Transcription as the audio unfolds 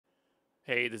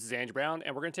Hey, this is Andrew Brown,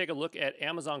 and we're going to take a look at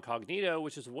Amazon Cognito,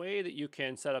 which is a way that you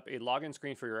can set up a login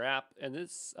screen for your app. And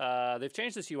they've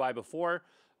changed this UI before,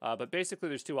 but basically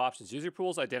there's two options: user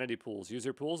pools, identity pools.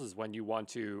 User pools is when you want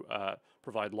to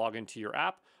provide login to your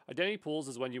app. Identity pools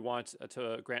is when you want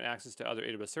to grant access to other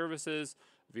AWS services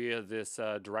via this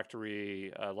light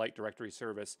directory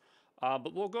service.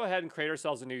 But we'll go ahead and create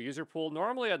ourselves a new user pool.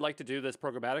 Normally, I'd like to do this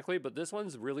programmatically, but this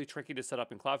one's really tricky to set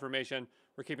up in CloudFormation.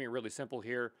 We're keeping it really simple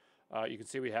here. You can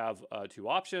see we have two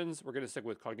options. We're going to stick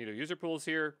with Cognito User Pools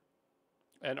here.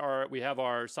 And we have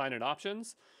our sign-in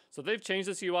options. So they've changed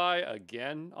this UI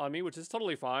again on me, which is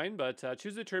totally fine. But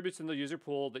choose the attributes in the user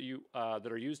pool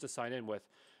that are used to sign in with.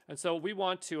 And so we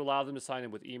want to allow them to sign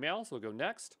in with email. So we'll go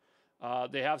next.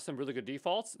 They have some really good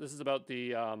defaults. This is about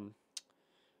the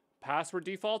password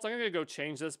defaults. I'm going to go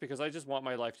change this because I just want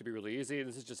my life to be really easy.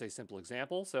 This is just a simple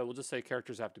example. So we'll just say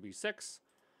characters have to be 6.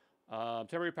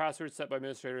 Temporary password set by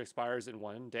administrator expires in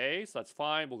 1 day, so that's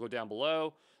fine. We'll go down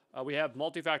below. We have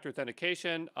multi-factor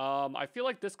authentication. I feel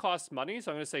like this costs money,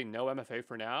 so I'm going to say no MFA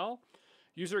for now.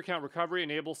 User account recovery,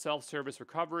 enable self-service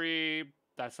recovery.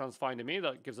 That sounds fine to me.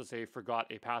 That gives us a forgot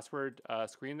a password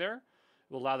screen there.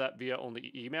 We'll allow that via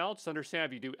only email. Just understand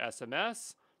if you do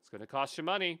SMS, it's going to cost you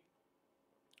money.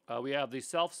 We have the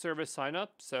self-service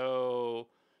sign-up. So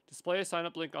display a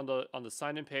sign-up link on the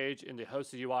sign-in page in the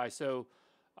hosted UI. So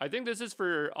I think this is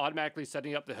for automatically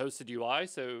setting up the hosted UI.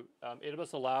 So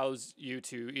AWS allows you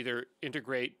to either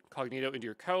integrate Cognito into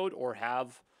your code or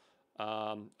have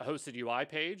a hosted UI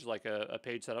page, like a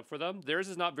page set up for them. Theirs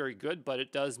is not very good, but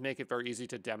it does make it very easy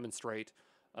to demonstrate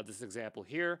this example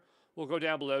here. We'll go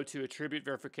down below to attribute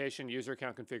verification, user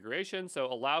account configuration. So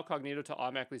allow Cognito to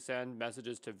automatically send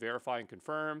messages to verify and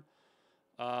confirm.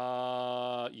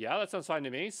 Yeah, that sounds fine to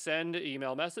me. Send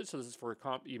email message. So this is for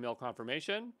email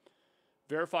confirmation.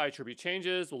 Verify attribute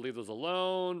changes, we'll leave those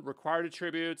alone. Required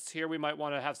attributes, here we might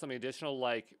want to have something additional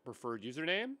like preferred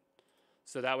username.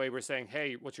 So that way we're saying,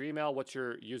 hey, what's your email, what's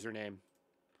your username?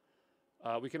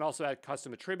 We can also add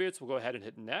custom attributes. We'll go ahead and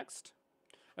hit next.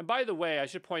 And by the way, I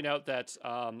should point out that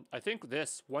I think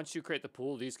once you create the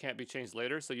pool, these can't be changed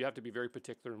later. So you have to be very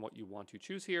particular in what you want to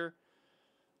choose here.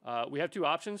 We have two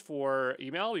options for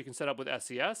email. You can set up with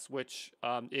SES, which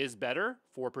is better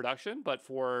for production, but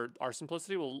for our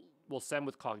simplicity, we'll send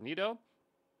with Cognito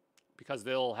because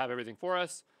they'll have everything for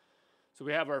us. So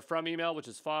we have our from email, which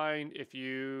is fine. If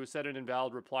you set an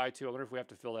invalid reply to, I wonder if we have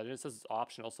to fill that in. It says it's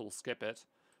optional, so we'll skip it.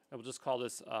 And we'll just call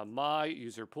this my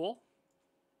user pool.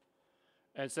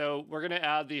 And so we're going to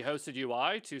add the hosted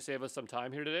UI to save us some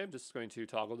time here today. I'm just going to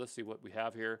toggle this, see what we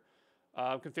have here.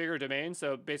 Configure a domain.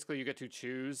 So basically you get to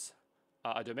choose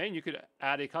a domain. You could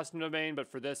add a custom domain, but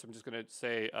for this, I'm just going to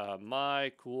say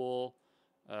my cool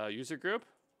user group.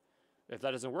 If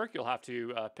that doesn't work, you'll have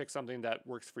to pick something that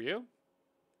works for you.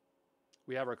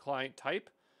 We have our client type.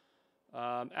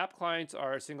 App clients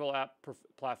are single app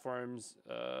platforms.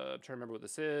 I'm trying to remember what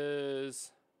this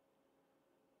is.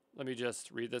 Let me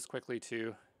just read this quickly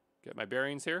to get my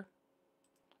bearings here.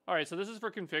 All right, so this is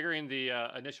for configuring the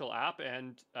initial app,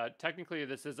 and technically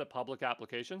this is a public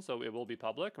application, so it will be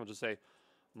public. I'll just say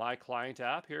my client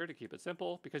app here to keep it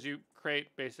simple, because you create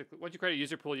once you create a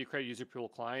user pool, you create a user pool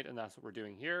client, and that's what we're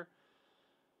doing here.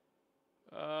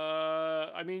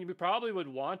 I mean, we probably would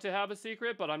want to have a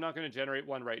secret, but I'm not going to generate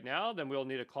one right now. Then we'll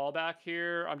need a callback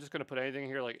here. I'm just going to put anything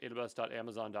here like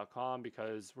aws.amazon.com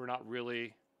because we're not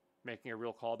really making a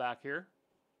real callback here.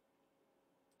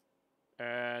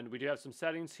 And we do have some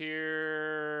settings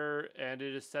here, and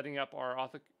it is setting up our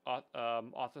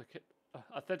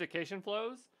authentication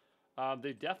flows.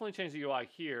 They definitely changed the UI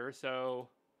here. So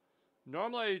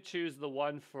normally I choose the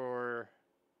one for...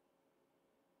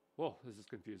 Whoa, this is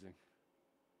confusing.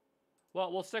 Well,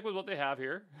 we'll stick with what they have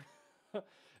here.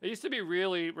 It used to be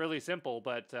really, really simple,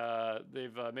 but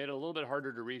they've made it a little bit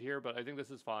harder to read here, but I think this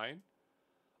is fine.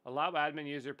 Allow admin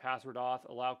user password auth,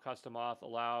 allow custom auth,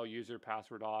 allow user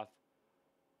password auth,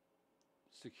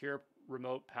 secure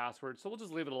remote password. So we'll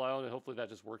just leave it alone, and hopefully that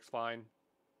just works fine.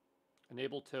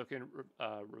 Enable token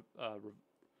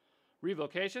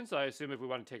revocation, so I assume if we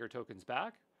want to take our tokens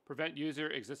back. Prevent user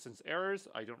existence errors,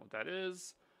 I don't know what that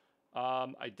is.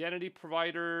 Identity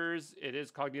providers, it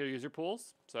is Cognito User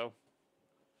Pools. So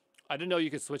I didn't know you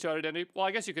could switch out identity. Well,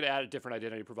 I guess you could add different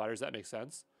identity providers. That makes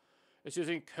sense. It's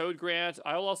using code grant.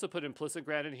 I will also put implicit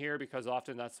grant in here because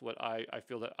often that's what I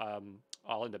feel that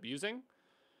I'll end up using.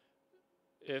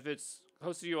 If it's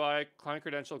hosted UI, client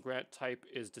credential grant type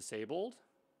is disabled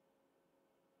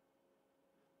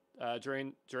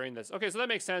during this. Okay, so that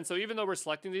makes sense. So even though we're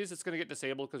selecting these, it's going to get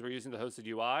disabled because we're using the hosted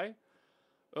UI.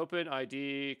 Open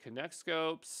ID, connect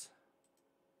scopes.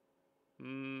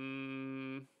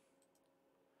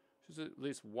 Choose at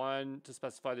least one to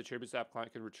specify the attributes the app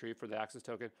client can retrieve for the access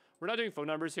token. We're not doing phone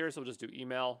numbers here, so we'll just do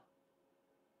email.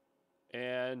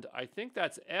 And I think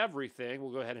that's everything.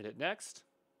 We'll go ahead and hit next.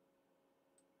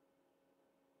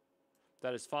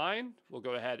 That is fine. We'll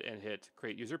go ahead and hit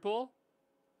create user pool.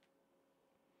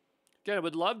 Again, I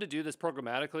would love to do this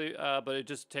programmatically, but it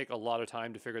just take a lot of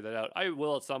time to figure that out. I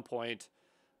will at some point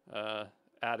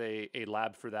add a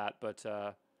lab for that, but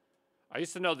I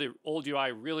used to know the old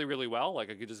UI really, really well. Like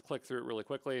I could just click through it really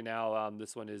quickly. Now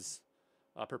this one is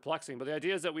perplexing. But the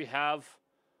idea is that we have,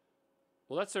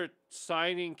 well, that's our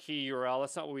signing key URL.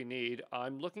 That's not what we need.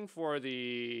 I'm looking for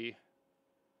the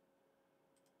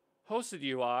hosted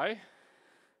UI.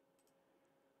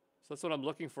 So that's what I'm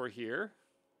looking for here.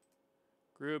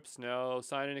 Groups, no.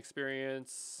 Sign-in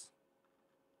experience,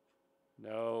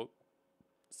 no.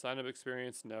 Sign-up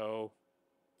experience, no.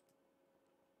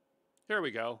 Here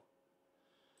we go.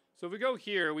 So if we go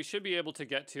here, we should be able to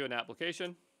get to an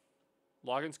application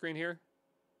login screen here.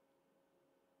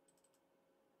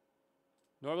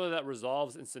 Normally that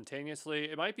resolves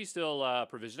instantaneously. It might be still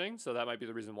provisioning, so that might be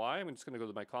the reason why. I'm just going to go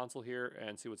to my console here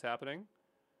and see what's happening.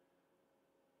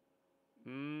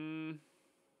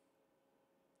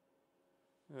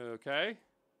 Okay.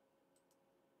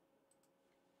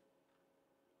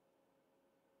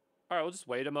 All right, we'll just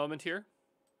wait a moment here.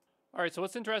 All right, so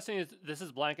what's interesting is this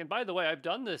is blank. And by the way, I've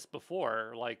done this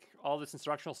before, like all this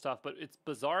instructional stuff, but it's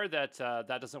bizarre that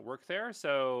that doesn't work there.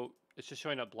 So it's just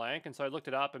showing up blank. And so I looked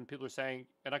it up and people are saying,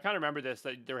 and I kind of remember this,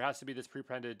 that there has to be this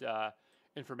pre-printed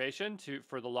information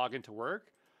for the login to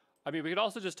work. I mean, we could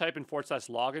also just type in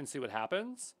 /login and see what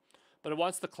happens, but it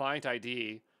wants the client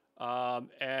ID.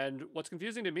 And what's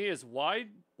confusing to me is why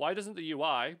doesn't the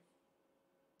UI,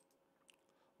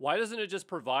 why doesn't it just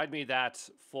provide me that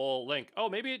full link? Oh,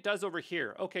 maybe it does over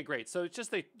here. Okay, great. So it's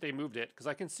just they moved it because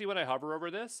I can see when I hover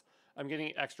over this, I'm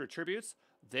getting extra attributes.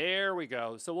 There we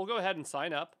go. So we'll go ahead and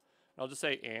sign up. I'll just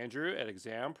say Andrew at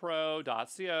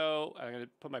ExamPro.co. I'm going to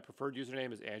put my preferred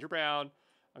username as Andrew Brown.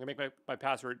 I'm going to make my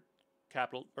password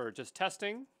capital or just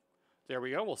testing. There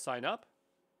we go. We'll sign up.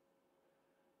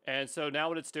 And so now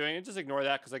what it's doing, and just ignore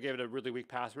that because I gave it a really weak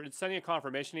password. It's sending a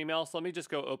confirmation email. So let me just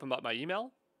go open up my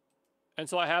email. And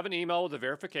so I have an email with a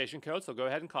verification code. So go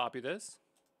ahead and copy this.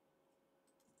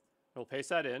 We'll paste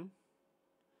that in.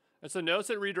 And so notice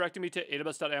it redirected me to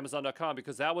aws.amazon.com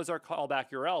because that was our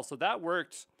callback URL. So that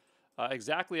worked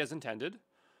exactly as intended.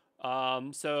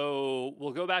 So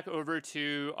we'll go back over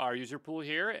to our user pool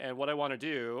here. And what I want to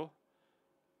do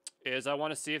is I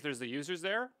want to see if there's the users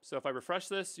there. So if I refresh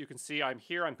this, you can see I'm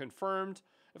here, I'm confirmed.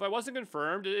 If I wasn't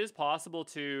confirmed, it is possible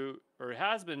to, or it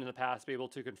has been in the past, be able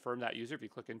to confirm that user if you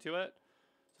click into it.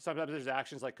 So sometimes there's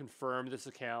actions like confirm this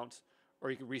account,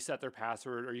 or you can reset their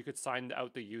password, or you could sign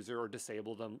out the user or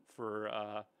disable them for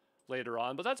later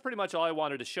on. But that's pretty much all I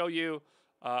wanted to show you.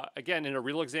 Again, in a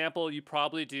real example, you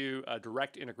probably do a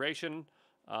direct integration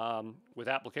with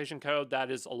application code. That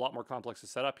is a lot more complex to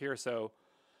set up here. So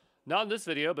not in this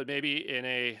video, but maybe in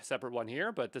a separate one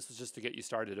here. But this is just to get you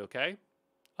started, okay?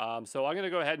 So I'm going to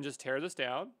go ahead and just tear this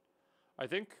down. I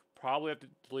think probably have to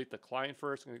delete the client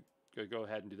first. I'm going to go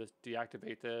ahead and do this,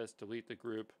 deactivate this, delete the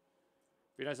group.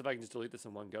 Be nice if I can just delete this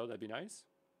in one go. That'd be nice.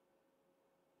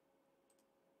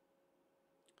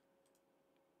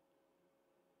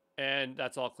 And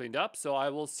that's all cleaned up. So I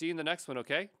will see you in the next one,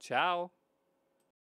 okay? Ciao.